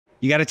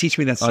You got to teach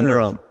me that serve.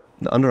 Underarm.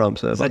 The underarm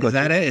serve. Is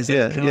that it? Is it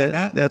yeah, like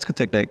that? Yeah, it's good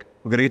technique.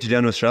 We're going to get you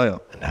down to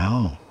Australia.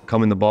 No.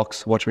 Come in the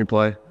box, watch me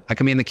play. I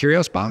can be in the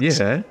Kyrgios box.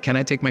 Yeah. Can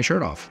I take my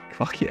shirt off?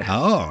 Fuck yeah.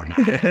 Oh,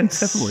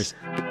 nice.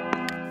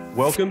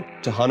 Welcome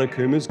to Hana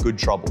Kuma's Good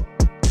Trouble,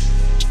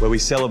 where we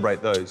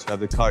celebrate those who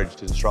have the courage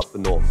to disrupt the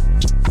norm.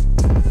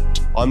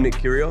 I'm Nick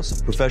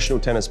Kyrgios, professional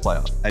tennis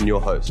player and your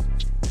host.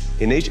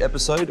 In each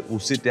episode, we'll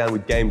sit down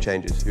with game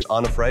changers who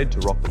aren't afraid to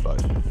rock the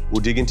boat.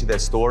 We'll dig into their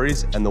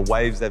stories and the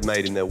waves they've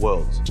made in their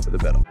worlds for the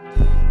better.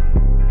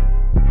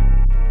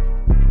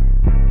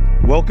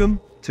 Welcome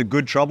to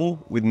Good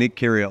Trouble with Nick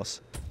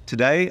Kyrgios.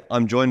 Today,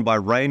 I'm joined by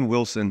Rainn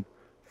Wilson,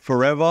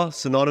 forever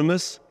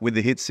synonymous with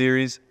the hit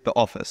series The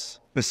Office.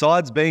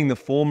 Besides being the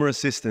former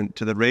assistant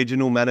to the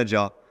regional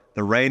manager,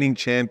 the reigning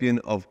champion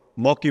of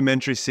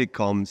mockumentary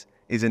sitcoms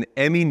is an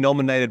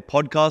Emmy-nominated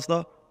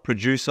podcaster,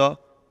 producer,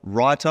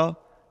 writer,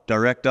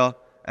 director,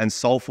 and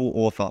soulful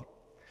author.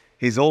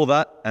 He's all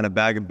that and a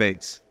bag of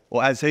beats.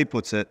 Or as he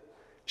puts it,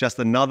 just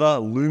another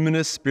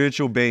luminous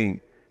spiritual being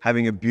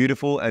having a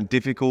beautiful and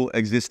difficult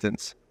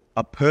existence.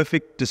 A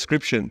perfect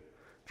description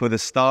for the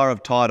star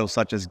of titles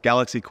such as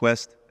Galaxy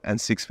Quest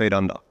and 6 Feet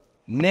Under.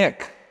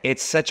 Nick,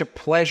 it's such a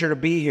pleasure to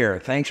be here.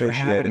 Thanks for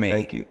having me.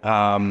 Thank you.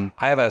 I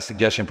have a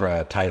suggestion for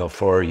a title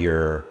for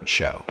your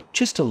show.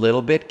 Just a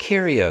little bit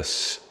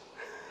curious.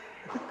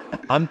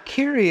 I'm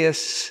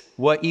curious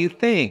what you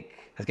think.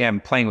 Again, I'm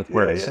playing with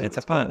words. Yeah, it's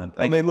a fun.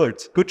 I mean,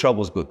 look, Good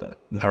Trouble's good though.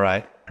 All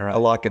right. I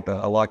like it though.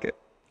 I like it.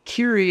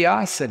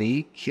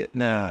 Curiosity.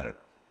 No.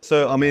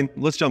 So, I mean,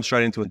 let's jump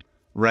straight into it.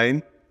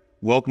 Rainn,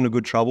 welcome to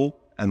Good Trouble.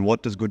 And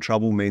what does good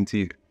trouble mean to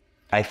you?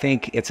 I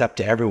think it's up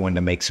to everyone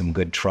to make some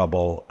good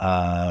trouble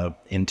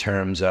in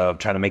terms of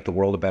trying to make the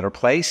world a better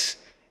place.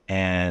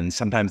 And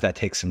sometimes that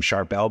takes some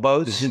sharp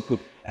elbows,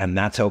 and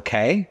that's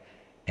okay.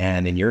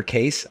 And in your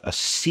case, a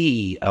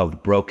sea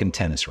of broken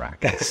tennis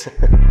rackets.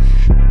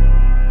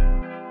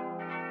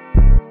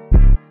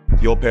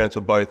 Your parents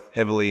were both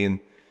heavily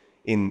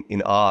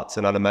in arts,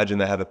 and I'd imagine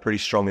they have a pretty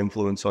strong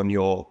influence on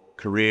your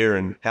career.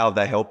 And how have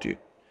they helped you?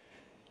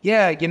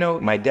 Yeah, you know,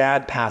 my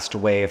dad passed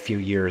away a few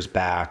years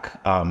back.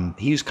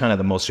 He was kind of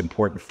the most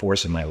important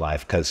force in my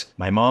life because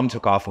my mom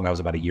took off when I was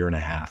about 1.5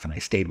 years, and I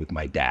stayed with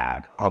my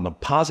dad. On the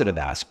positive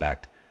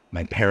aspect,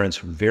 my parents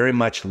very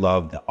much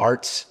loved the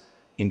arts,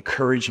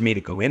 encouraged me to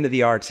go into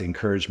the arts,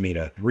 encouraged me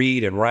to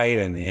read and write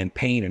and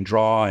paint and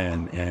draw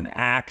and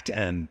act.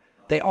 And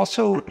they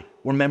also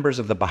were members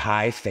of the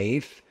Baha'i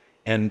faith.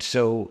 And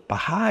so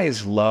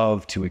Baha'is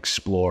love to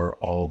explore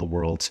all the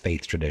world's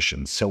faith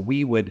traditions. So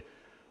we would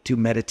do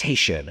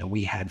meditation, and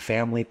we had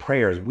family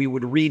prayers. We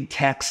would read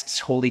texts,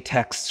 holy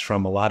texts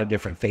from a lot of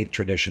different faith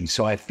traditions.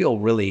 So I feel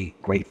really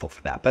grateful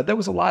for that. But there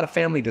was a lot of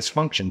family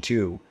dysfunction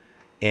too.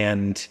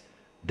 And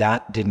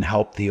that didn't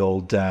help the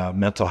old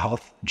mental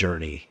health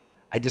journey.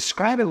 I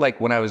describe it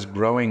like when I was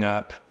growing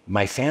up,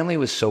 my family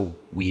was so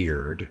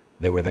weird.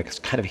 They were this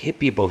kind of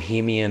hippie,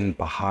 bohemian,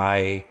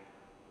 Baha'i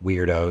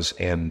weirdos.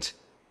 And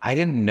I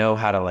didn't know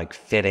how to like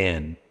fit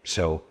in.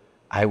 So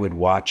I would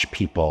watch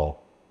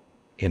people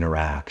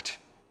interact.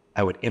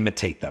 I would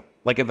imitate them.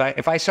 Like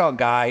if I saw a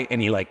guy and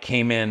he like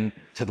came in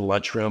to the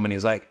lunchroom and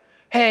he's like,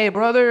 "Hey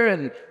brother,"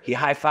 and he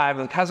high-fived,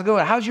 like, "How's it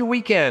going? How's your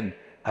weekend?"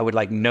 I would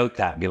like note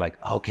that and be like,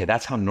 okay,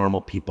 that's how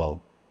normal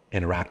people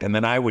interact. And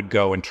then I would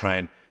go and try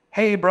and,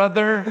 "Hey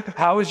brother,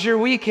 how was your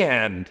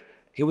weekend?"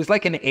 It was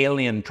like an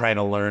alien trying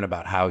to learn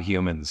about how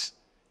humans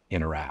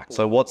interact.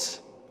 So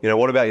what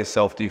about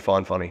yourself do you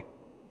find funny?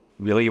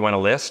 Really, you want a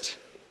list?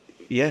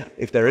 Yeah,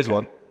 if there is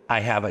one. I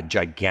have a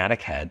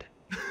gigantic head.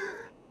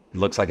 It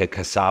looks like a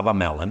cassava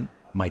melon.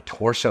 My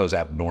torso's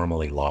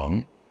abnormally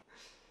long.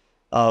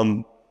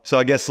 So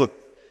I guess, look,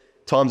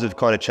 times have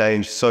kind of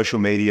changed, social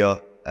media,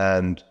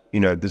 and,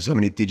 there's so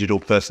many digital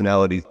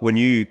personalities. When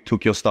you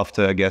took your stuff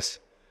to, I guess,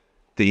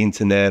 the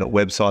internet or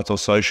websites or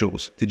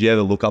socials, did you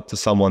ever look up to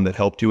someone that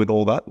helped you with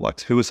all that? Like,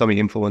 who were some of your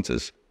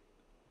influences,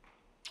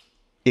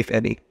 if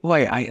any?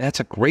 Boy, that's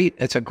a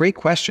great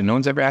question. No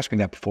one's ever asked me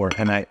that before.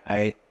 And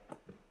I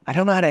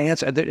don't know how to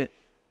answer.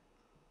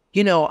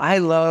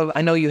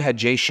 I know you had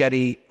Jay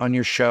Shetty on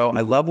your show.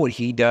 I love what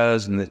he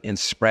does in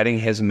spreading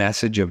his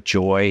message of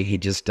joy. He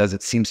just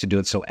seems to do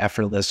it so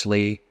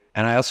effortlessly.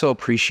 And I also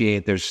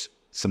appreciate there's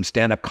some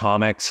stand-up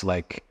comics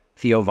like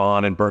Theo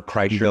Vaughn and Bert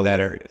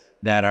Kreischer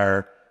that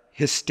are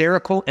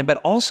hysterical, but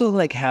also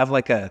like have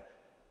like a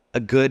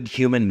good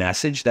human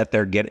message that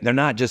they're getting. They're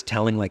not just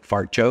telling like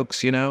fart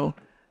jokes,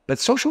 But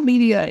social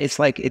media, it's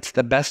like, it's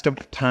the best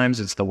of times,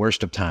 it's the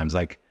worst of times.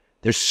 Like,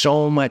 there's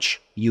so much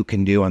you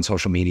can do on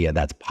social media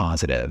that's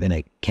positive, and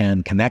it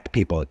can connect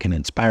people, it can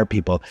inspire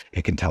people,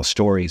 it can tell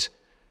stories.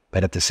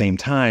 But at the same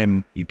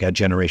time, you've got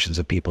generations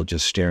of people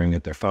just staring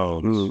at their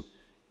phones. Ooh.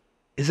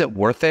 Is it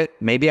worth it?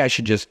 Maybe I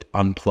should just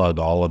unplug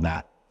all of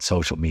that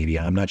social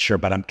media. I'm not sure,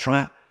 but I'm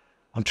trying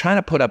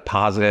to put a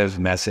positive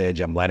message.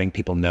 I'm letting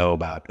people know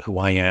about who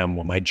I am,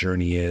 what my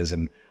journey is.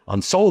 And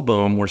on Soul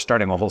Boom, we're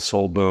starting a whole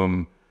Soul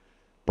Boom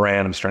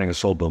brand. I'm starting a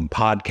Soul Boom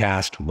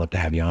podcast. I'd love to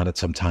have you on it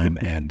sometime.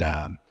 And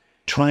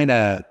trying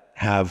to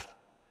have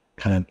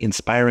kind of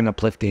inspiring,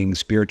 uplifting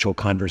spiritual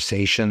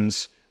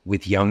conversations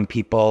with young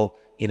people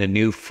in a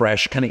new,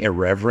 fresh, kind of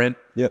irreverent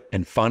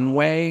and fun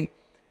way.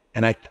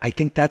 And I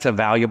think that's a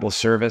valuable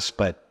service.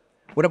 But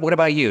what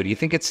about you? Do you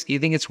think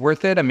it's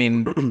worth it? I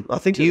mean, I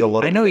think there's a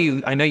lot. I know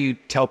you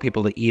tell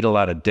people to eat a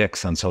lot of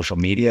dicks on social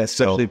media. Yeah,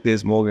 especially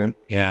Piers Morgan.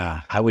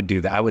 Yeah, I would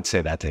do that. I would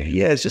say that to him.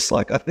 Yeah, it's just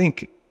like, I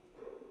think,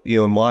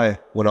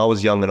 when I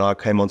was young and I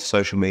came onto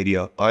social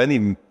media, I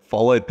only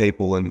followed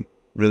people and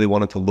really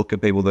wanted to look at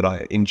people that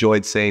I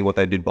enjoyed seeing what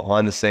they did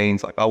behind the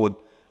scenes. Like I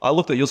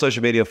looked at your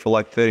social media for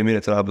like 30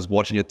 minutes and I was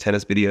watching your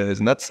tennis videos,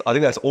 and I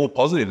think that's all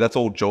positive. That's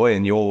all joy,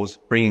 and you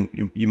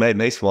made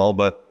me smile,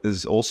 but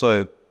there's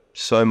also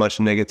so much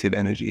negative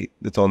energy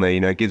that's on there.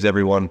 It gives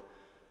everyone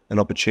an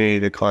opportunity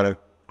to kind of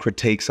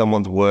critique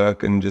someone's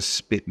work and just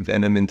spit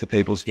venom into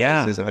people's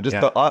faces. And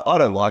I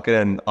don't like it,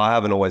 and I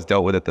haven't always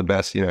dealt with it the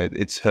best.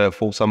 It's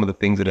hurtful, some of the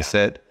things that are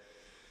said.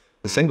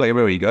 It seems like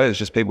everywhere you go, it's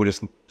just people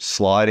just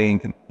sliding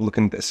and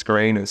looking at the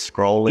screen and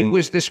scrolling. It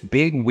was this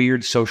big,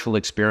 weird social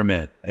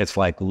experiment. It's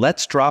like,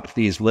 let's drop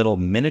these little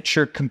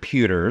miniature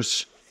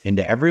computers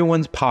into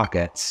everyone's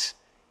pockets,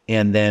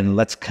 and then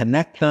let's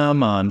connect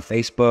them on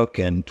Facebook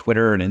and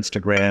Twitter and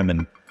Instagram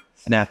and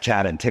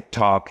Snapchat and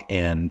TikTok.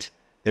 And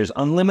there's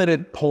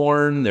unlimited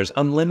porn, there's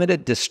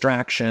unlimited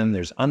distraction,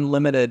 there's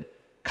unlimited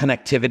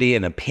connectivity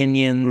and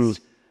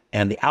opinions,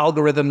 and the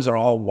algorithms are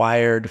all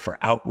wired for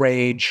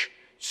outrage.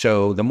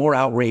 So the more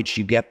outrage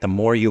you get, the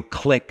more you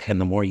click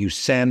and the more you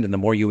send and the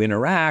more you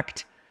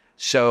interact.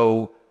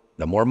 So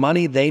the more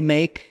money they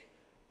make.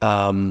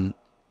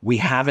 We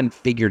haven't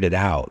figured it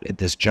out.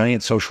 This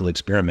giant social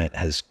experiment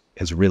has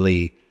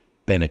really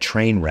been a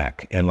train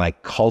wreck. And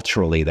like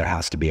culturally, there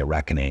has to be a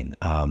reckoning.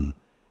 And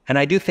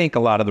I do think a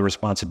lot of the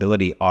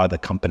responsibility are the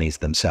companies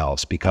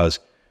themselves, because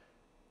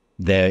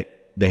they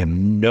have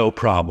no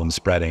problem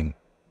spreading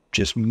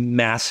just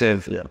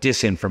massive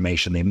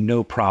disinformation. They have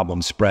no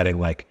problem spreading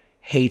like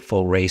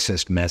hateful,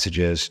 racist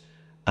messages.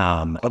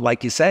 But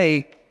like you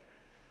say,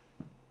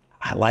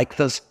 I like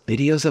those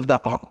videos of the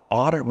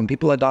otter, when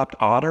people adopt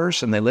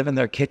otters and they live in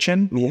their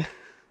kitchen. Yeah.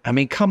 I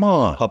mean, come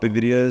on. Puppy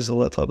videos, all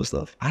that type of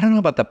stuff. I don't know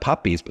about the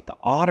puppies, but the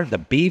otter, the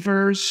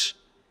beavers,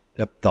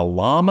 the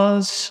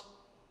llamas,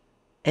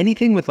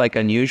 anything with like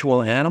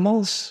unusual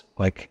animals,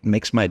 like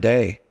makes my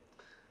day.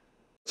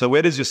 So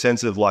where does your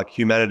sense of like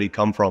humanity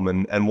come from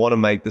and want to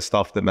make the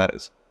stuff that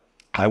matters?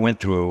 I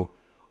went through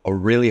a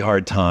really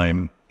hard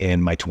time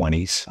in my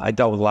 20s. I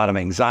dealt with a lot of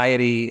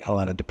anxiety, a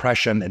lot of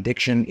depression,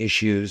 addiction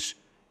issues.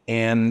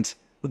 And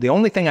the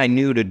only thing I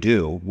knew to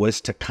do was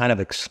to kind of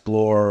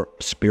explore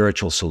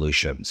spiritual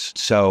solutions.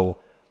 So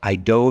I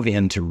dove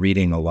into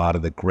reading a lot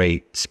of the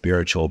great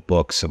spiritual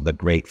books of the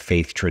great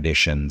faith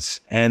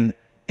traditions. And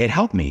it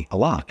helped me a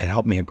lot. It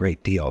helped me a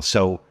great deal.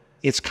 So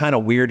it's kind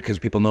of weird because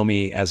people know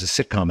me as a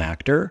sitcom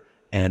actor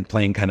and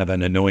playing kind of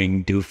an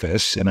annoying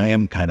doofus. And I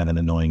am kind of an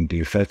annoying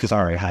doofus.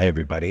 Sorry, hi,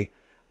 everybody.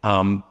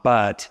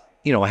 But,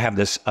 I have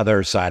this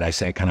other side. I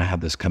say I kind of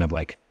have this kind of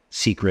like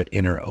secret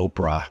inner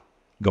Oprah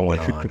going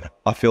on.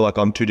 I feel like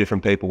I'm two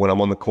different people. When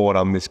I'm on the court,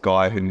 I'm this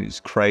guy who is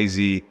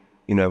crazy,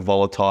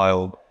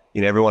 volatile.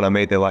 Everyone I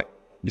meet, they're like,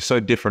 you're so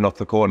different off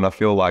the court. And I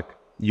feel like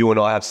you and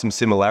I have some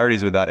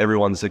similarities with that.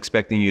 Everyone's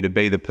expecting you to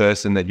be the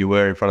person that you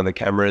were in front of the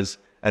cameras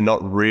and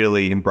not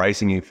really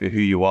embracing you for who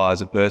you are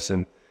as a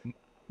person.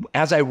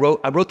 As I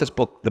wrote this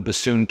book, The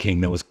Bassoon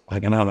King, that was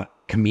like a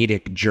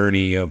comedic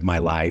journey of my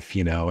life,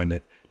 and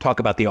it talk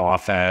about the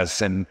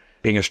office and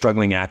being a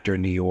struggling actor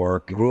in New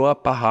York. Grew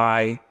up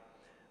Baha'i,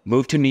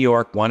 moved to New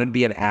York, wanted to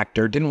be an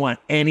actor, didn't want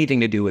anything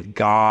to do with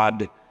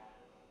God,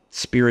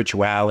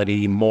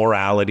 spirituality,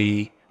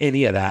 morality,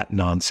 any of that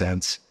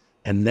nonsense.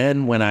 And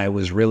then when I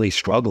was really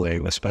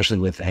struggling, especially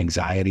with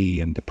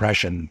anxiety and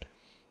depression,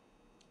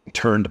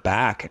 turned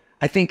back.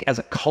 I think as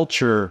a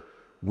culture,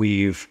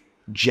 we've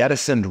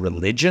jettisoned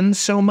religion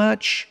so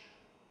much,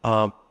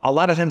 a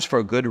lot of times for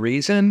a good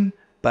reason,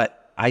 but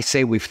I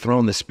say we've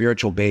thrown the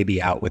spiritual baby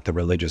out with the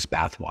religious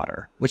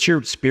bathwater. What's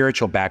your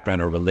spiritual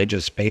background or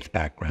religious faith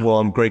background? Well,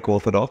 I'm Greek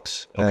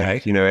Orthodox.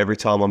 Okay. And, every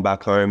time I'm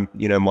back home, Do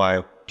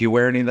you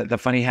wear any of the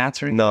funny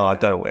hats or anything? No, I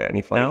don't wear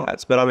any funny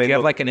hats. But I mean, do you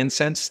have like an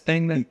incense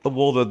thing?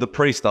 Well, the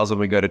priest does when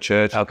we go to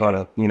church. Okay. Kind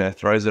of,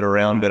 throws it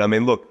around. But I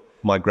mean, look,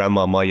 my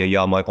grandma, my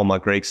yaya, on my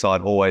Greek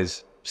side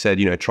always said,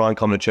 try and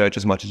come to church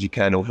as much as you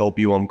can. It'll help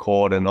you on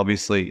court. And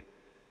obviously,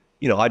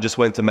 I just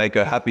went to make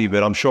her happy,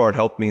 but I'm sure it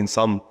helped me in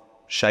some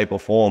shape or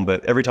form.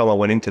 But every time I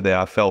went into there,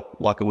 I felt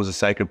like it was a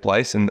sacred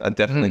place, and I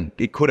definitely,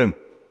 it couldn't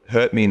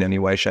hurt me in any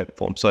way, shape or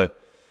form. So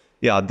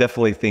yeah, I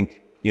definitely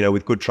think,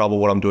 with Good Trouble,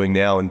 what I'm doing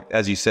now, and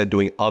as you said,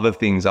 doing other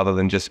things other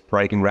than just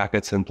breaking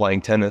rackets and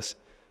playing tennis,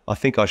 I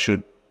think I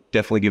should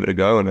definitely give it a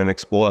go and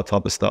explore that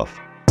type of stuff.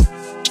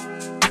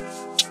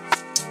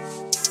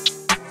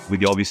 With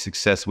the obvious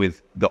success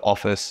with The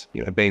Office,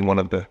 being one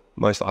of the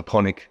most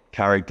iconic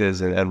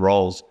characters and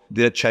roles,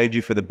 did it change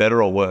you for the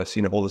better or worse,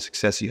 all the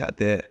success you had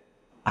there?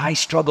 I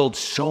struggled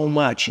so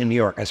much in New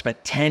York. I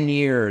spent 10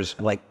 years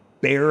like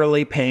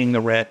barely paying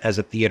the rent as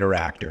a theater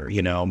actor,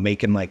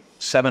 making like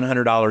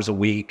 $700 a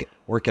week,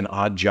 working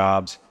odd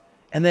jobs.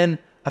 And then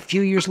a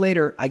few years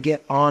later, I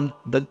get on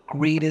the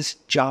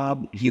greatest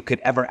job you could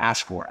ever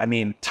ask for. I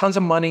mean, tons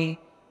of money,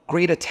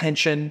 great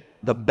attention,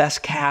 the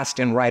best cast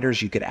and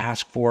writers you could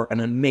ask for, an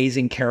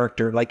amazing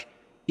character. Like,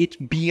 it's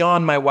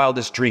beyond my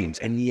wildest dreams.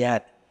 And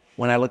yet,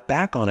 when I look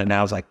back on it now,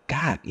 I was like,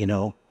 God, you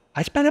know,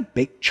 I spent a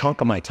big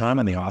chunk of my time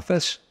in the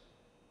office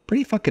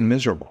pretty fucking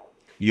miserable.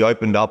 You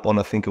opened up on,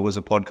 I think it was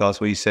a podcast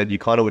where you said you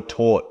kind of were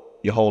taught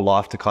your whole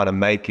life to kind of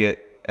make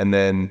it and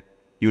then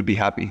you would be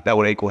happy. That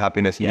would equal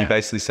happiness. And you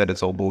basically said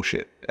it's all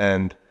bullshit.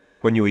 And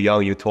when you were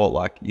young, you were taught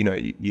like, you know,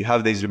 you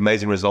have these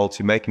amazing results,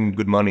 you're making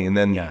good money. And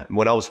then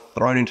when I was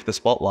thrown into the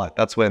spotlight,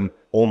 that's when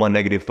all my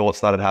negative thoughts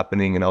started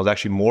happening. And I was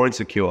actually more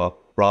insecure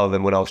rather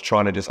than when I was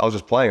trying to I was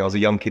just playing. I was a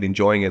young kid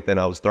enjoying it. Then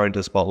I was thrown into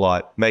the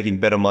spotlight, making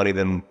better money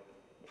than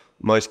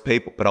most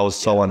people, but I was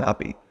so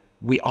unhappy.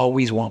 We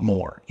always want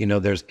more. You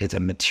know, it's a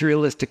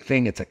materialistic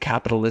thing. It's a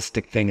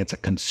capitalistic thing. It's a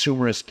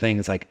consumerist thing.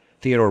 It's like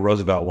Theodore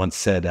Roosevelt once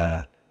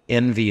said,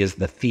 envy is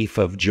the thief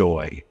of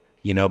joy,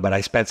 you know, but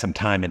I spent some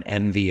time in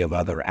envy of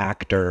other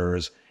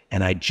actors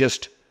and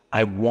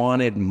I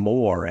wanted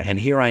more. And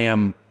here I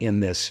am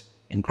in this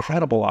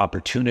incredible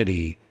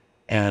opportunity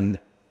and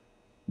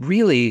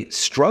really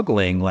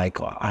struggling. Like,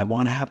 I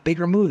want to have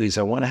bigger movies.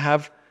 I want to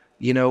have,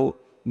 you know,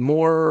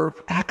 more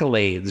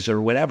accolades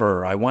or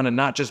whatever. I want to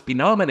not just be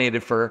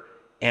nominated for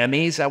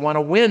Emmys. I want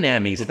to win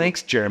Emmys.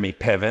 Thanks, Jeremy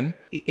Piven.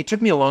 It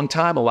took me a long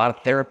time, a lot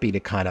of therapy to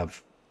kind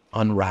of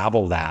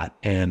unravel that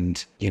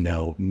and, you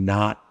know,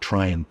 not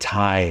try and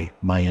tie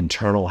my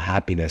internal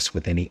happiness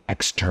with any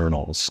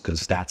externals,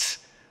 because that's,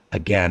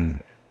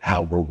 again,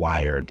 how we're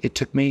wired. It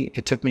took me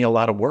a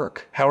lot of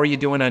work. How are you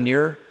doing on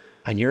your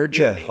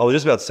journey? Yeah, I was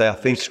just about to say, I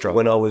think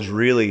when I was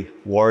really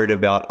worried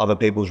about other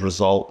people's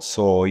results,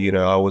 or, you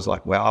know, I was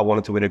like, wow, I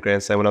wanted to win a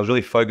Grand Slam. When I was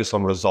really focused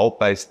on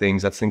result-based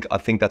things, I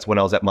think that's when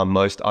I was at my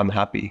most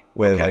unhappy.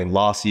 Where I mean,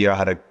 last year I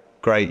had a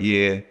great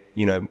year,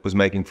 you know, was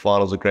making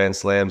finals of Grand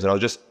Slams, and I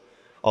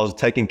was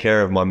taking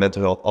care of my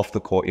mental health off the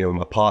court, you know,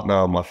 my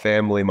partner, my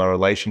family, my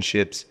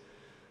relationships.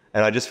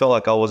 And I just felt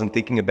like I wasn't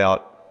thinking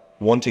about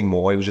wanting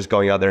more. It was just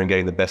going out there and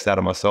getting the best out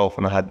of myself.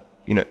 And I had,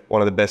 you know,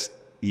 one of the best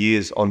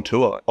years on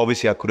tour.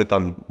 Obviously, I could have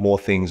done more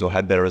things or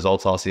had better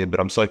results last year, but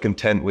I'm so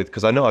content with,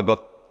 because I know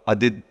I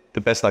did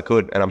the best I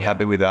could, and I'm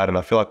happy with that. And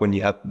I feel like when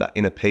you have that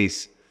inner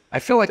peace. I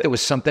feel like there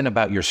was something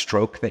about your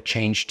stroke that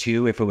changed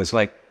too. If it was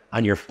like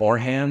on your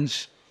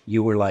forehands,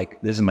 you were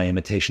like, this is my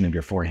imitation of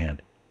your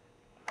forehand.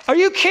 Are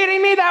you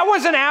kidding me? That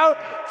wasn't out.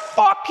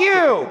 Fuck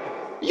you.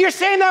 You're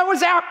saying that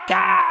was out.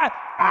 God.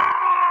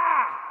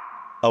 Ah.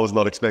 I was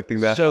not expecting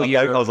that. So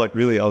I was like,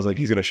 really? I was like,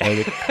 he's going to show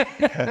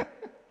me.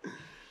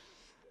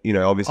 You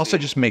know, obviously. Also,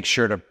 just make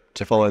sure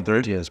to follow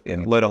through.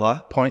 Low to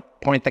high.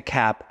 Point the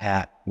cap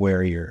at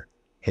where you're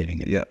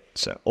hitting it. Yeah.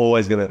 So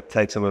always going to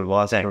take some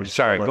advice.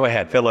 Sorry, go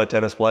ahead. Fellow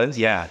tennis players.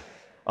 Yeah.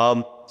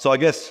 So I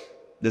guess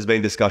there's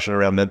been discussion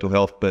around mental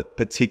health, but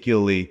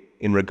particularly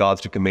in regards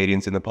to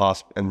comedians in the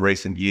past and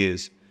recent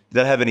years. Did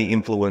that have any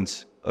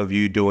influence of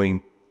you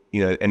doing,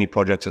 you know, any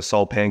projects of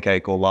Soul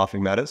Pancake or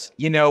Laughing Matters?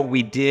 You know,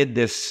 we did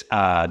this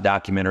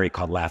documentary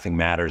called Laughing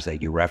Matters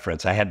that you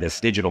referenced. I had this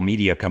digital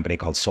media company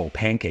called Soul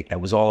Pancake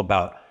that was all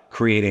about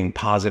creating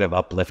positive,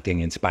 uplifting,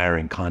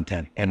 inspiring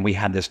content. And we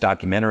had this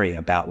documentary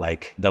about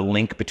like the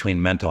link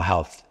between mental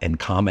health and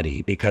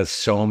comedy, because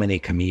so many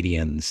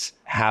comedians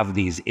have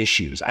these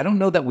issues. I don't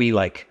know that we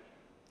like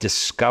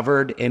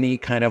discovered any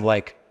kind of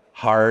like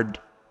hard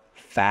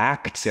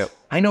facts. Yep.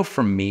 I know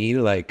for me,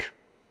 like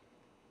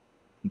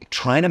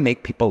trying to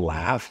make people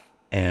laugh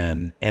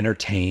and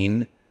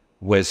entertain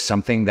was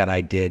something that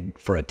I did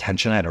for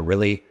attention. I had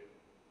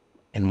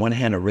in one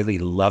hand, a really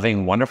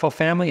loving, wonderful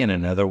family, and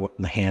in another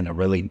hand, a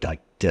really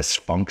like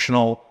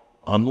dysfunctional,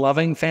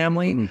 unloving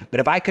family. Mm. But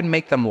if I could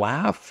make them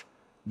laugh,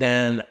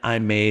 then I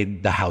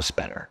made the house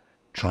better.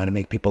 Trying to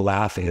make people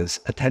laugh is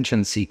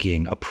attention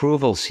seeking,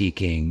 approval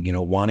seeking, you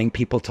know, wanting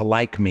people to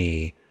like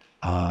me,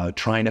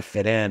 trying to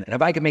fit in. And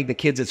if I could make the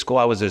kids at school,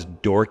 I was this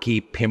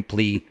dorky,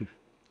 pimply,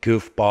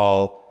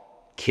 goofball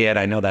kid.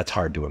 I know that's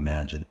hard to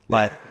imagine,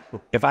 but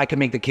if I could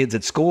make the kids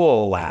at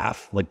school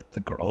laugh, like the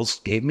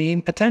girls gave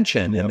me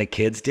attention, and the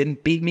kids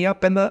didn't beat me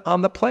up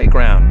on the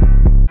playground.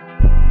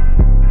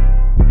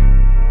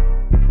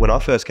 When I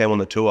first came on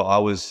the tour, I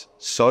was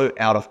so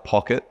out of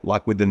pocket,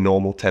 like with the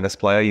normal tennis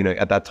player. You know,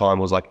 at that time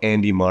it was like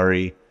Andy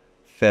Murray,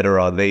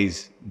 Federer,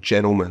 these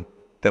gentlemen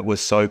that were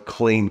so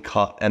clean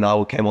cut. And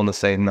I came on the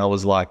scene and I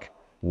was like,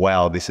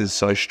 wow, this is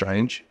so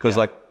strange. Because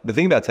like the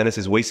thing about tennis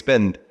is we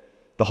spend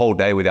the whole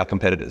day with our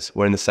competitors.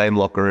 We're in the same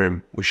locker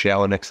room, we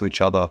shower next to each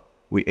other,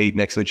 we eat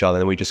next to each other,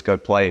 and we just go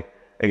play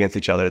against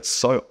each other. It's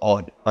so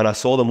odd. And I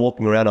saw them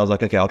walking around, I was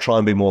like, okay, I'll try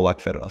and be more like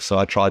Federer. So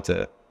I tried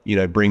to, you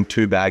know, bring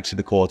 2 bags to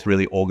the court,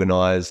 really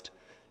organized,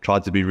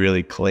 tried to be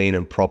really clean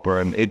and proper.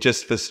 And it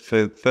just, for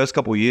the first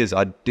couple of years,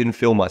 I didn't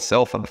feel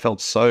myself. And I felt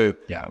so,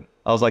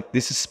 I was like,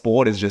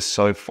 sport is just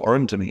so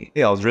foreign to me.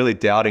 Yeah, I was really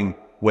doubting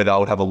whether I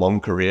would have a long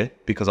career,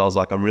 because I was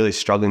like, I'm really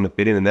struggling to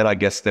fit in. And then I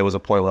guess there was a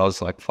point where I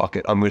was like, fuck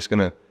it, I'm just going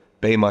to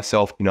be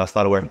myself. You know, I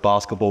started wearing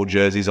basketball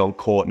jerseys on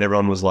court and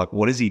everyone was like,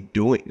 what is he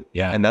doing?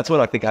 Yeah. And that's when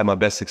I think I had my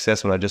best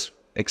success, when I just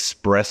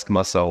expressed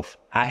myself.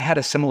 I had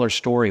a similar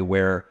story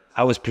where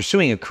I was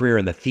pursuing a career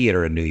in the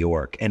theater in New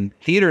York, and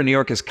theater in New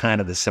York is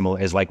kind of the similar,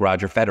 is like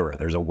Roger Federer.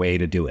 There's a way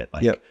to do it.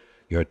 Like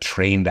you're a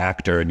trained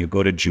actor and you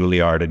go to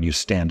Juilliard and you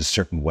stand a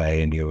certain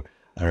way and you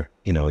are,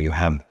 you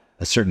have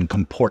a certain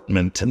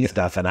comportment and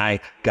stuff. And I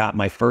got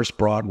my first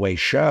Broadway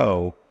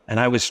show and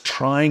I was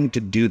trying to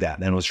do that.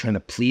 And I was trying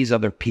to please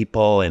other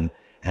people and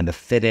to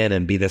fit in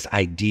and be this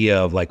idea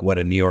of like what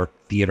a New York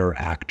theater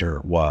actor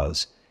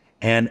was.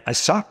 And I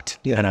sucked.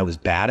 And I was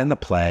bad in the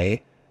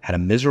play, had a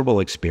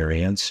miserable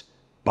experience,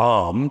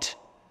 bombed.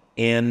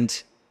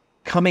 And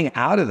coming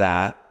out of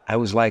that, I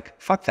was like,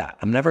 fuck that.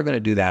 I'm never going to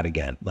do that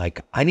again.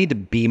 Like, I need to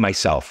be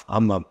myself.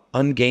 I'm an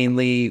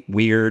ungainly,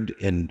 weird,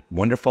 and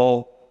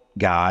wonderful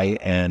guy.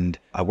 And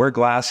I wear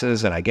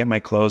glasses and I get my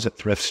clothes at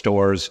thrift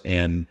stores.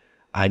 And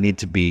I need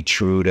to be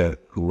true to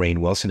who Rainn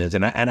Wilson is.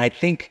 And I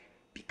think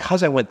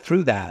because I went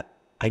through that,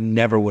 I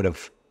never would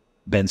have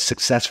been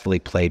successfully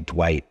played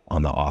Dwight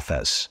on The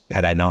Office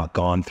had I not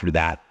gone through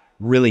that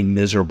really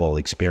miserable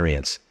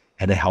experience.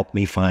 And it helped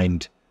me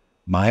find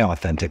my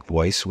authentic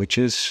voice, which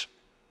is,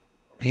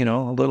 a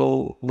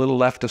little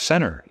left of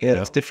center. Yeah,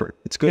 it's different.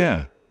 It's good.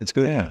 Yeah. It's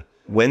good. Yeah.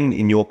 When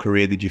in your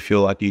career did you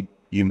feel like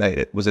you made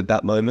it? Was it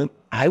that moment?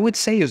 I would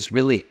say it was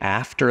really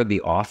after The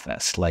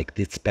Office. Like,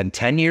 it's been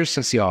 10 years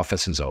since The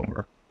Office is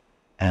over.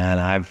 And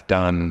I've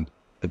done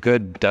a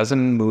good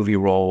dozen movie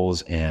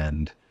roles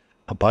and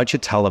a bunch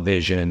of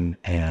television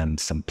and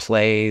some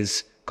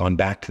plays, gone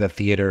back to the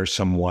theater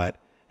somewhat.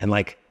 And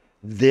like,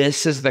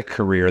 this is the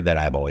career that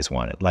I've always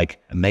wanted.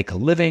 Like, I make a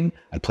living,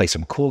 I play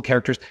some cool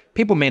characters.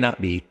 People may not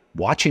be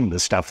watching the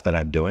stuff that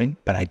I'm doing,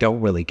 but I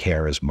don't really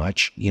care as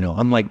much.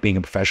 Unlike being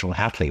a professional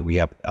athlete, we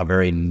have a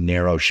very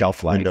narrow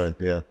shelf life.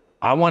 Yeah.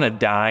 I want to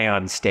die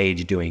on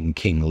stage doing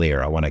King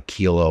Lear. I want to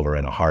keel over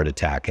in a heart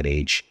attack at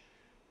age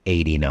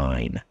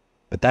 89.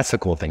 But that's the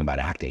cool thing about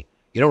acting.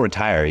 You don't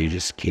retire, you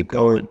just keep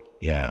going.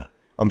 Yeah.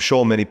 I'm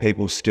sure many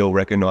people still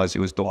recognize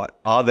you as Dwight.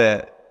 Are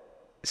there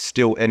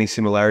still any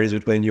similarities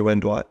between you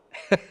and Dwight?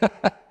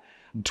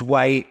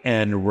 Dwight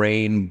and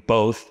Rainn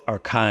both are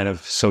kind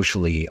of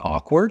socially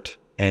awkward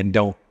and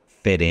don't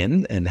fit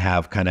in and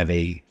have kind of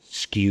a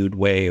skewed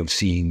way of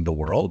seeing the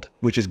world.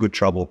 Which is good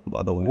trouble,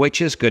 by the way.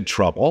 Which is good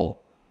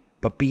trouble.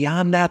 But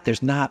beyond that,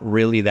 there's not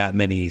really that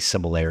many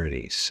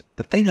similarities.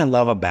 The thing I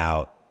love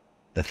about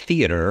the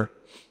theater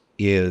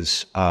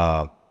is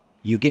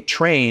you get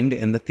trained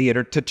in the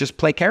theater to just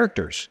play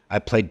characters. I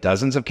played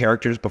dozens of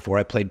characters before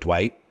I played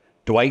Dwight.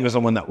 Dwight was the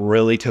one that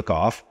really took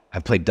off.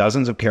 I've played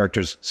dozens of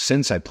characters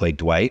since I played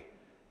Dwight.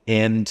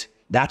 And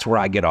that's where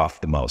I get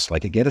off the most.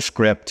 Like, I get a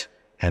script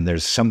and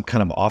there's some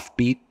kind of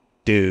offbeat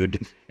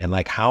dude. And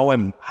like, how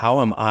am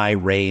I,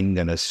 Rainn,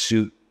 going to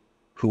suit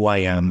who I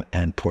am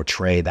and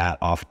portray that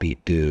offbeat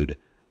dude?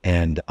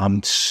 And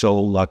I'm so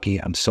lucky,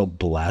 I'm so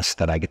blessed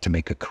that I get to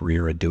make a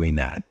career of doing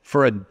that.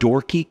 For a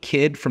dorky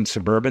kid from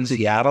suburban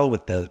Seattle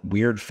with the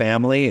weird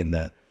family and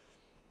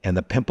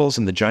the pimples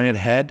and the giant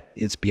head,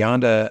 it's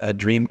beyond a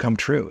dream come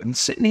true. And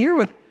sitting here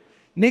with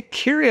Nick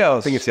Kyrgios.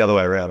 I think it's the other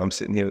way around. I'm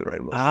sitting here with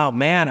Rainn Wilson. Oh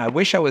man, I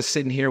wish I was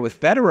sitting here with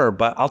Federer,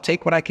 but I'll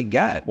take what I can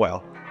get.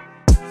 Well,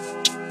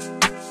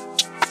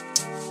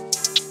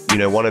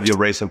 one of your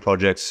recent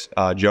projects,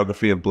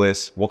 Geography of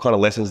Bliss, what kind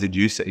of lessons did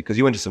you see? Because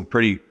you went to some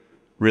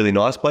really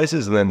nice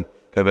places and then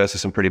conversely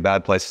some pretty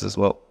bad places as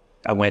well.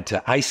 I went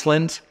to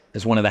Iceland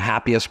as one of the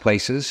happiest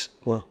places.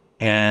 Wow.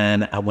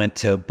 And I went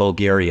to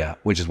Bulgaria,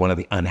 which is one of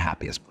the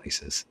unhappiest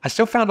places. I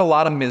still found a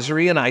lot of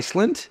misery in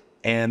Iceland,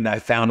 and I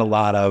found a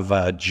lot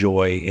of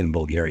joy in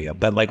Bulgaria.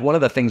 But like, one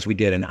of the things we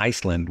did in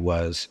Iceland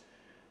was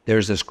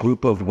there's this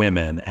group of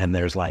women, and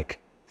there's like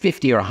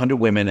 50 or 100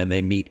 women, and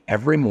they meet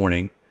every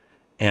morning,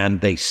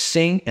 and they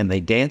sing and they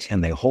dance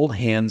and they hold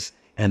hands,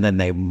 and then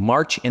they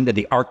march into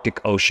the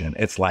Arctic Ocean.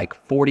 It's like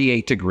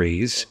 48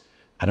 degrees.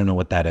 I don't know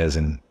what that is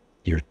in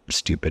your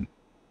stupid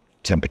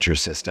temperature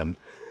system.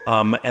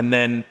 And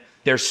then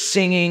they're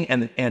singing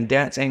and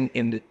dancing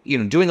and,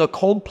 doing a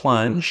cold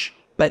plunge,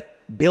 but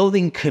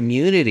building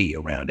community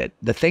around it.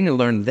 The thing I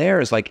learned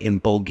there is, like, in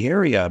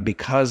Bulgaria,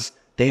 because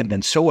they have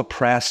been so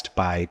oppressed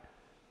by,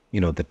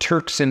 the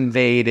Turks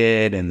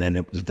invaded, and then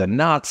it was the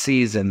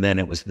Nazis, and then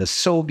it was the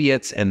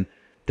Soviets, and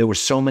there were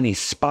so many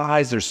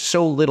spies. There's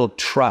so little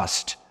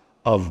trust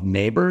of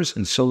neighbors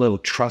and so little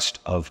trust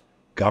of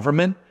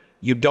government.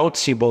 You don't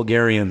see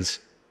Bulgarians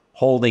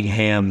holding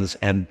hands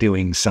and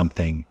doing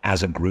something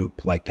as a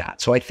group like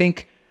that. So I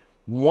think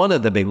one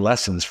of the big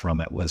lessons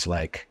from it was,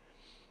 like,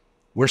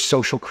 we're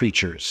social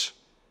creatures.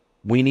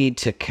 We need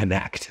to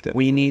connect.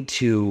 We need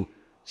to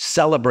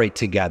celebrate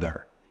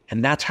together.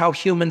 And that's how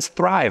humans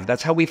thrive.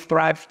 That's how we've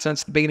thrived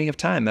since the beginning of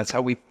time. That's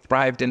how we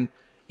thrived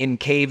in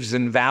caves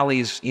and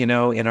valleys, in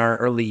our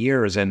early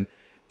years. And,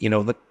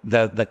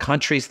 the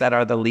countries that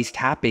are the least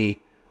happy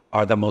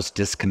are the most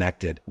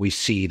disconnected. We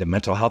see the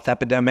mental health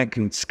epidemic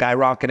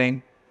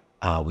skyrocketing.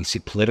 We see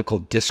political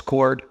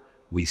discord.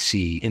 We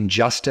see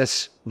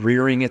injustice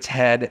rearing its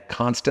head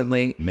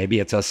constantly. Maybe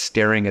it's us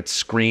staring at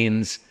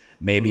screens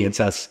Maybe it's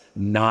us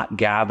not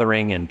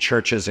gathering in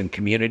churches and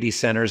community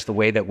centers the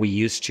way that we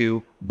used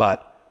to,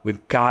 but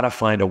we've got to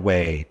find a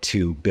way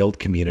to build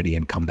community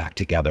and come back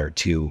together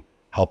to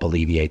help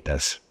alleviate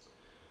this.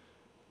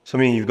 So,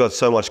 I mean, you've got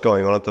so much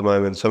going on at the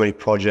moment, so many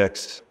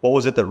projects. What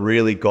was it that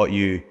really got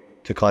you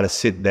to kind of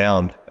sit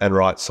down and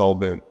write Soul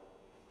Boom?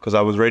 Because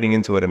I was reading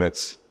into it and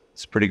it's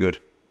pretty good.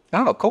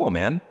 Oh, cool,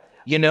 man.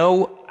 You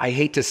know, I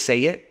hate to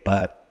say it,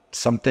 but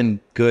something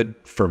good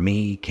for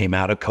me came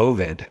out of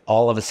COVID.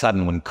 All of a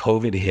sudden, when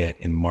COVID hit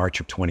in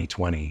March of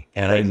 2020,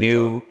 and I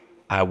knew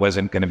I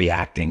wasn't going to be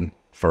acting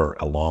for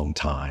a long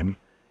time.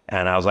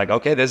 And I was like,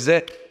 okay, this is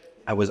it.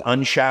 I was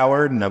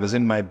unshowered and I was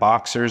in my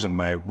boxers and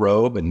my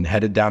robe and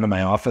headed down to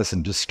my office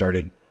and just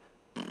started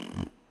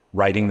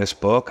writing this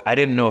book. I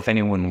didn't know if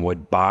anyone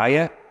would buy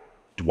it.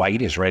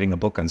 Dwight is writing a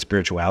book on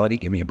spirituality.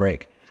 Give me a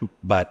break.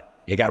 But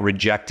it got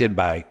rejected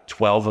by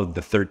 12 of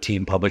the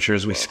 13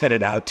 publishers we sent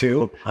it out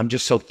to. I'm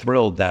just so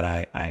thrilled that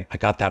I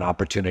got that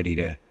opportunity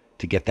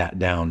to get that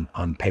down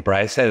on paper.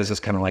 I said this is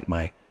kind of like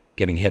my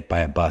getting hit by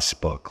a bus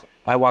book.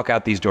 I walk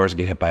out these doors and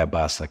get hit by a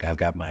bus. Like I've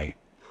got my,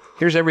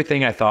 here's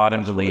everything I thought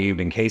and believed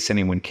in case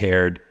anyone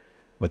cared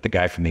what the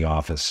guy from The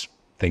Office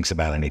thinks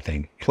about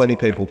anything. Plenty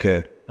people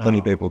care.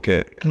 Plenty people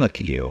care. Look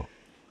at you.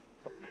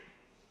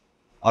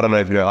 I don't know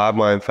if you know, I have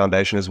my own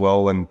foundation as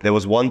well. And there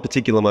was one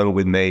particular moment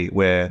with me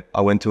where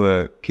I went to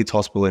a kids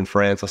hospital in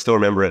France. I still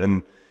remember it.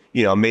 And,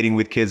 you know, I'm meeting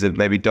with kids that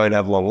maybe don't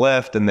have long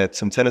left and there's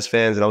some tennis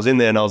fans. And I was in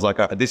there and I was like,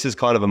 this is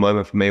kind of a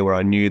moment for me where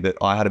I knew that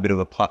I had a bit of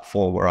a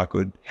platform where I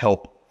could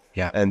help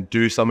and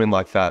do something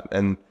like that.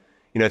 And,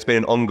 you know, it's been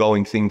an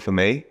ongoing thing for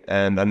me.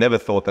 And I never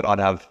thought that I'd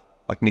have,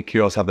 like Nick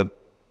Kyrgios, have the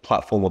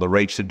platform or the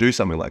reach to do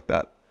something like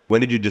that.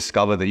 When did you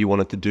discover that you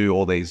wanted to do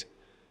all these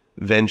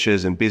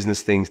ventures and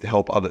business things to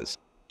help others?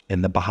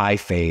 In the Baha'i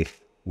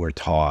faith, we're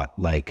taught,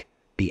 like,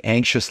 be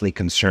anxiously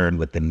concerned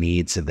with the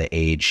needs of the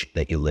age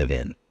that you live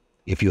in.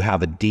 If you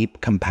have a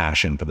deep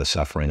compassion for the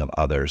suffering of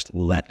others,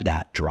 let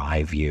that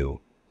drive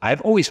you.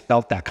 I've always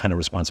felt that kind of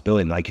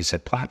responsibility. And like you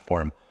said,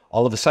 platform.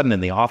 All of a sudden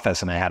in the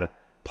office, and I had a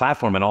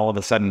platform, and all of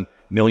a sudden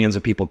millions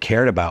of people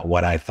cared about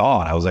what I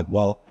thought. I was like,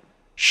 well,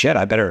 shit,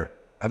 I better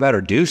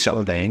do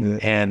something.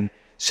 And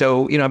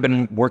so, you know, I've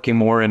been working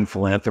more in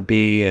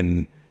philanthropy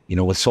and, you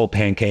know, with Soul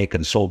Pancake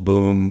and Soul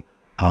Boom,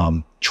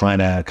 trying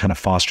to kind of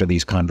foster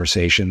these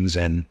conversations.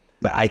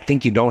 But I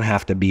think you don't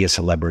have to be a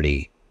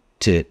celebrity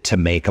to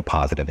make a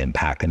positive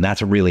impact. And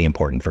that's really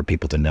important for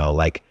people to know.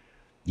 Like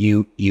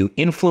you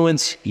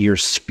influence your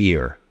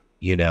sphere,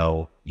 you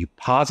know, you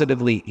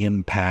positively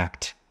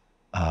impact,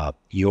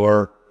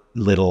 your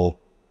little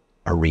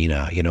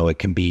arena. You know, it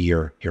can be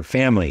your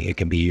family, it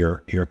can be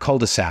your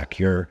cul-de-sac,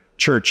 your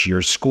church,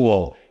 your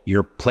school,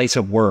 your place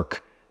of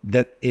work.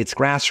 That it's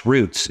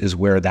grassroots is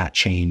where that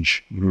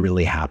change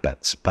really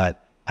happens.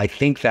 But I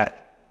think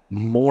that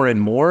more and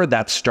more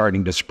that's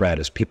starting to spread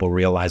as people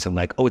realizing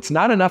like, oh, it's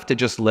not enough to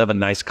just live a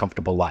nice,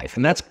 comfortable life.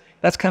 And that's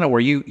kind of where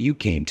you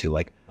came to.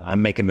 Like,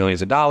 I'm making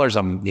millions of dollars.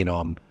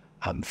 I'm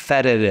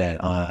feted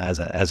as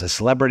a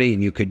celebrity,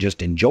 and you could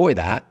just enjoy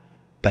that,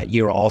 but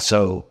you're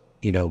also,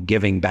 you know,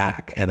 giving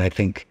back. And I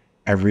think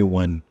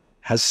everyone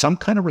has some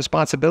kind of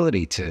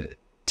responsibility to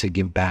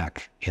give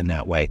back in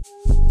that way.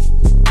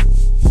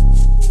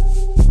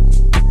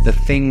 The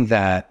thing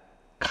that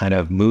kind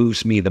of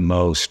moves me the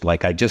most,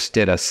 like I just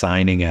did a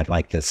signing at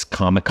like this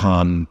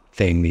Comic-Con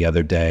thing the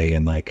other day,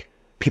 and like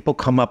people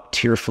come up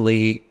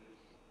tearfully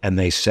and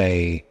they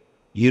say,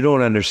 you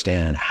don't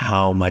understand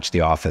how much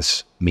The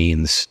Office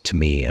means to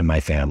me and my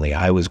family.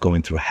 I was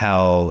going through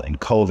hell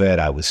and COVID.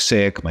 I was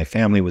sick. My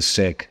family was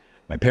sick.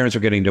 My parents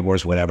were getting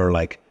divorced, whatever.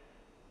 Like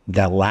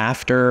the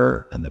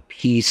laughter and the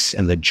peace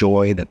and the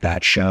joy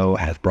that show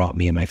has brought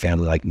me and my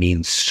family, like,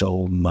 means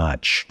so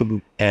much.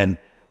 And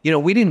you know,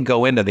 we didn't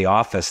go into The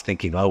Office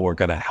thinking, oh, we're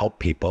going to help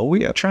people.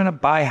 We were trying to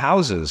buy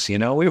houses, you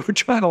know. We were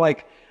trying to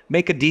like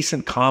make a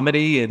decent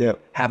comedy and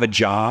have a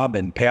job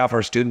and pay off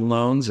our student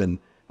loans. And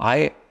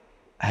I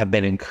have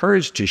been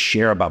encouraged to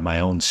share about my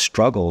own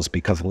struggles,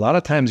 because a lot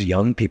of times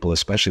young people,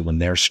 especially when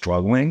they're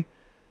struggling,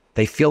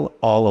 they feel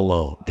all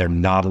alone. They're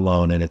not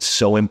alone. And it's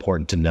so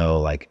important to know,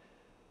 like,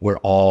 we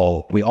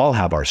all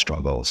have our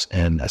struggles,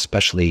 and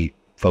especially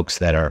folks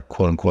that are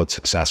quote unquote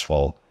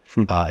successful.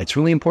 It's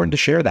really important to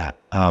share that.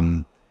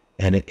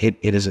 And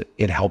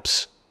it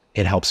helps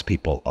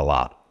people a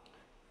lot.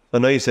 I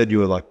know you said you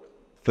were like,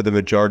 for the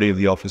majority of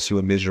The Office, you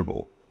were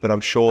miserable, but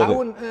I'm sure that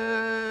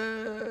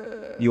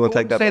you want to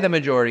take that. I wouldn't say the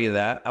majority of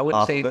that. I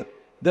wouldn't say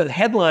the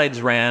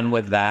headlines ran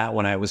with that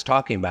when I was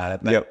talking about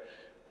it, but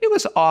it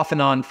was off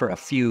and on for a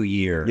few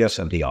years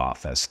of The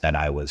Office that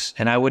I was,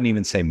 and I wouldn't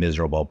even say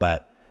miserable,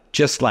 but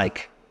just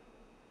like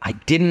I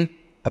didn't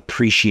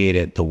appreciate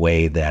it the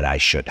way that I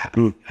should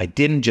have. I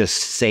didn't just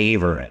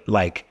savor it.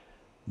 Like,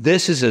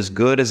 this is as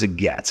good as it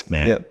gets,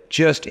 man.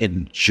 Just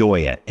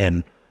enjoy it.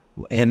 And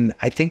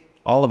I think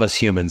all of us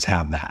humans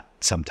have that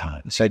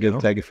sometimes. Take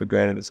it for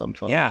granted at some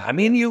time. Yeah. I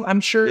mean, I'm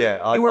sure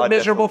you were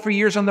miserable for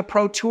years on the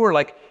pro tour.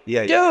 Like,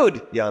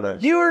 dude, I know.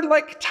 You were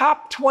like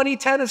top 20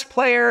 tennis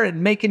player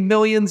and making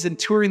millions and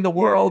touring the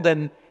world.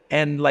 And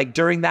And like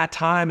during that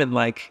time and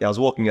like... Yeah, I was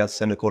walking out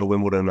Centre Court of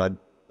Wimbledon and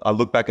I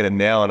look back at it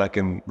now and I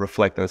can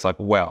reflect and it's like,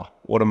 wow,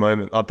 what a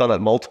moment. I've done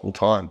that multiple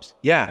times.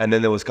 Yeah. And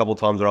then there was a couple of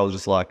times where I was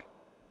just like,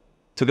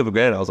 took it for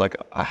granted. I was like,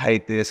 I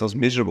hate this. I was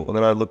miserable. And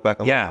then I look back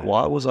and I'm like,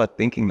 why was I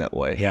thinking that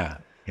way? Yeah.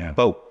 Yeah.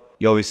 But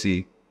you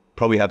obviously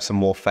probably have some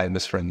more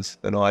famous friends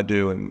than I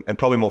do and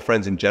probably more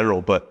friends in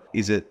general. But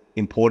is it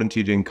important to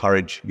you to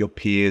encourage your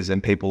peers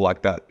and people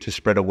like that to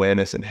spread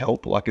awareness and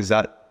help? Like, is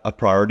that a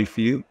priority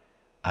for you?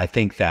 I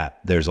think that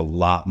there's a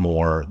lot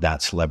more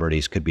that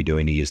celebrities could be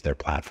doing to use their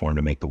platform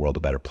to make the world a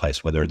better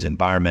place, whether it's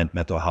environment,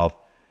 mental health.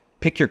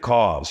 Pick your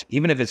cause.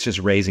 Even if it's just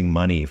raising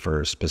money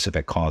for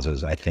specific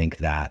causes, I think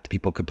that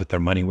people could put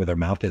their money where their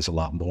mouth is a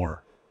lot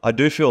more. I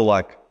do feel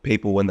like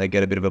people, when they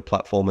get a bit of a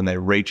platform and they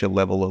reach a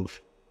level of,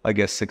 I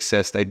guess,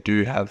 success, they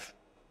do have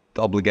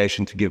the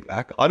obligation to give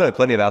back. I know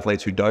plenty of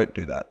athletes who don't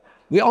do that.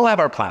 We all have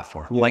our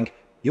platform. Yeah. Like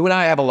you and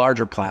I have a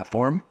larger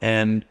platform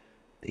and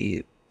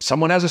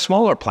someone has a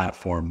smaller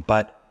platform,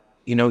 but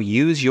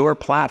use your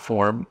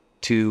platform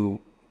to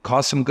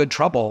cause some good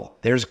trouble.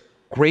 There's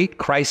great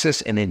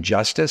crisis and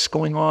injustice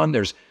going on.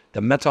 There's the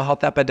mental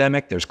health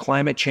epidemic, there's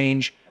climate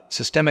change,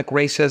 systemic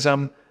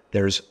racism.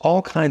 There's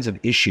all kinds of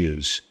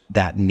issues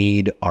that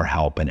need our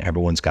help and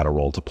everyone's got a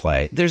role to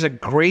play. There's a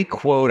great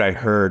quote I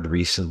heard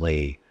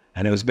recently,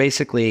 and it was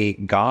basically,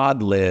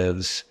 God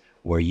lives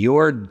where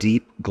your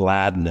deep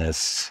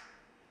gladness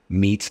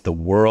meets the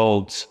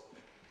world's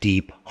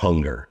deep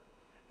hunger.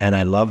 And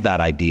I love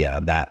that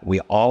idea that we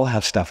all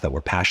have stuff that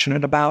we're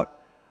passionate about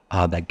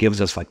that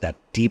gives us like that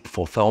deep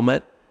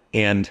fulfillment.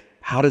 And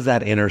how does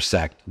that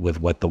intersect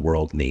with what the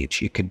world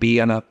needs? You could be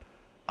on a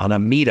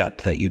meetup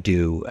that you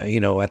do,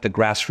 at the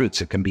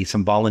grassroots. It can be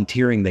some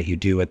volunteering that you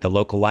do at the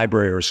local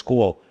library or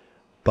school.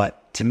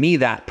 But to me,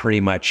 that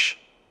pretty much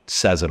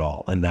says it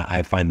all. And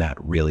I find that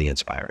really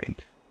inspiring.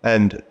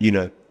 And,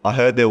 I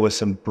heard there were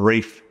some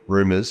brief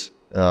rumors,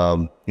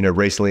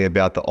 recently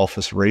about the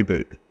Office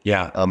reboot.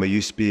 Yeah. Are you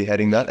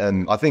spearheading that?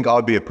 And I think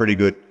I'd be a pretty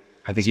good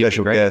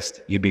special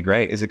guest. You'd be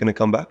great. Is it going to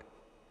come back?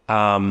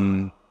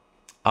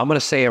 I'm going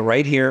to say it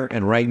right here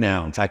and right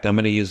now. In fact, I'm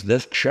going to use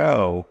this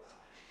show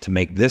to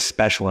make this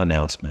special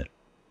announcement.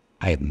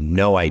 I have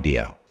no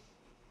idea.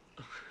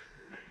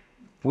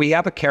 We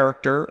have a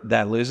character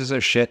that loses her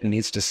shit and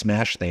needs to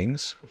smash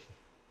things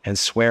and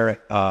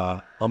swear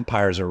at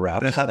umpires or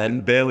refs.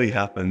 That barely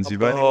happens.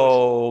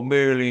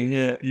 Barely.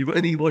 Yeah. You've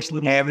only watched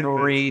little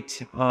every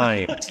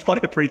time. It's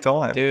not every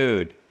time.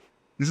 Dude.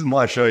 This is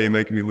my show. You're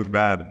making me look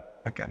bad.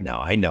 Okay. No,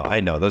 I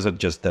know. Those are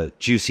just the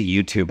juicy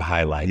YouTube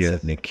highlights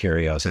of Nick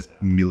Kyrgios.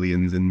 That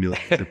millions and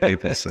millions of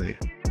people see.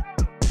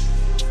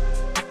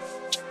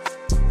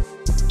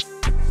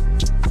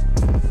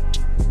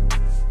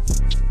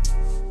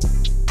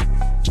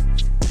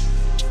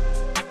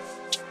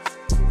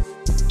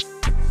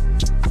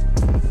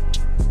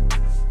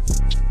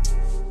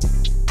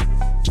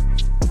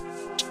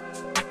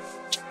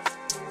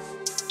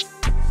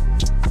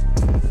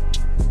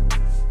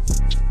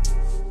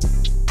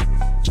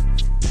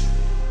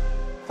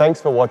 Thanks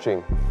for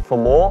watching. For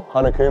more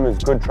Kuma's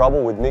Good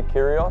Trouble with Nick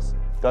Kyrgios,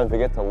 don't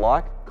forget to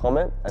like,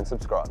 comment, and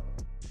subscribe.